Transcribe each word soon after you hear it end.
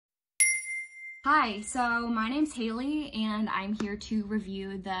Hi, so my name's Haley and I'm here to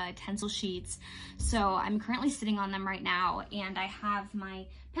review the Tencel sheets. So I'm currently sitting on them right now and I have my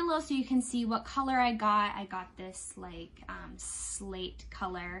pillow so you can see what color I got. I got this slate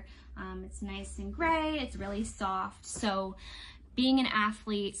color. It's nice and gray, it's really soft. So being an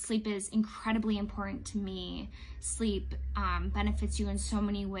athlete, sleep is incredibly important to me. Sleep benefits you in so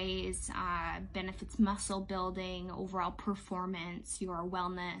many ways, benefits muscle building, overall performance, your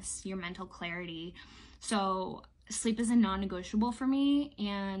wellness, your mental clarity. So sleep is a non-negotiable for me,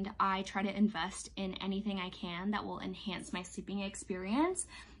 and I try to invest in anything I can that will enhance my sleeping experience.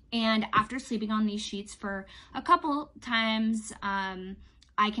 And after sleeping on these sheets for a couple times,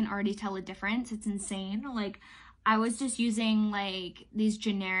 I can already tell a difference. It's insane. I was just using these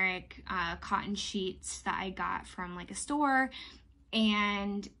generic cotton sheets that I got from a store,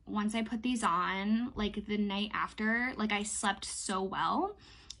 and once I put these on, the night after, I slept so well.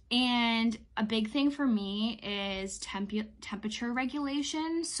 And a big thing for me is temperature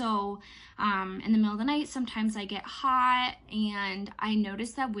regulation. So in the middle of the night, sometimes I get hot, and I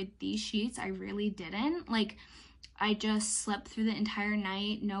noticed that with these sheets, I really didn't. I just slept through the entire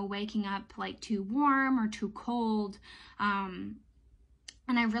night, no waking up too warm or too cold, and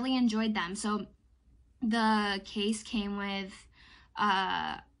I really enjoyed them. So the case came with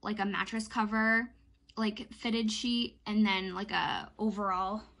a mattress cover, fitted sheet, and then a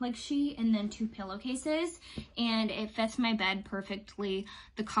overall sheet, and then 2 pillowcases, and it fits my bed perfectly.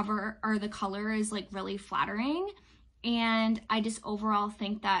 The cover or the color is really flattering. And I just overall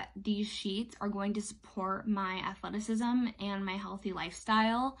think that these sheets are going to support my athleticism and my healthy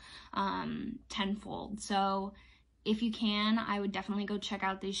lifestyle tenfold. So if you can, I would definitely go check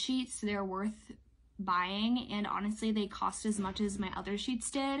out these sheets. They're worth buying, and honestly, they cost as much as my other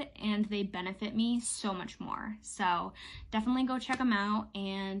sheets did, and they benefit me so much more. So definitely go check them out,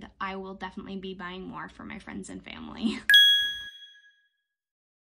 and I will definitely be buying more for my friends and family.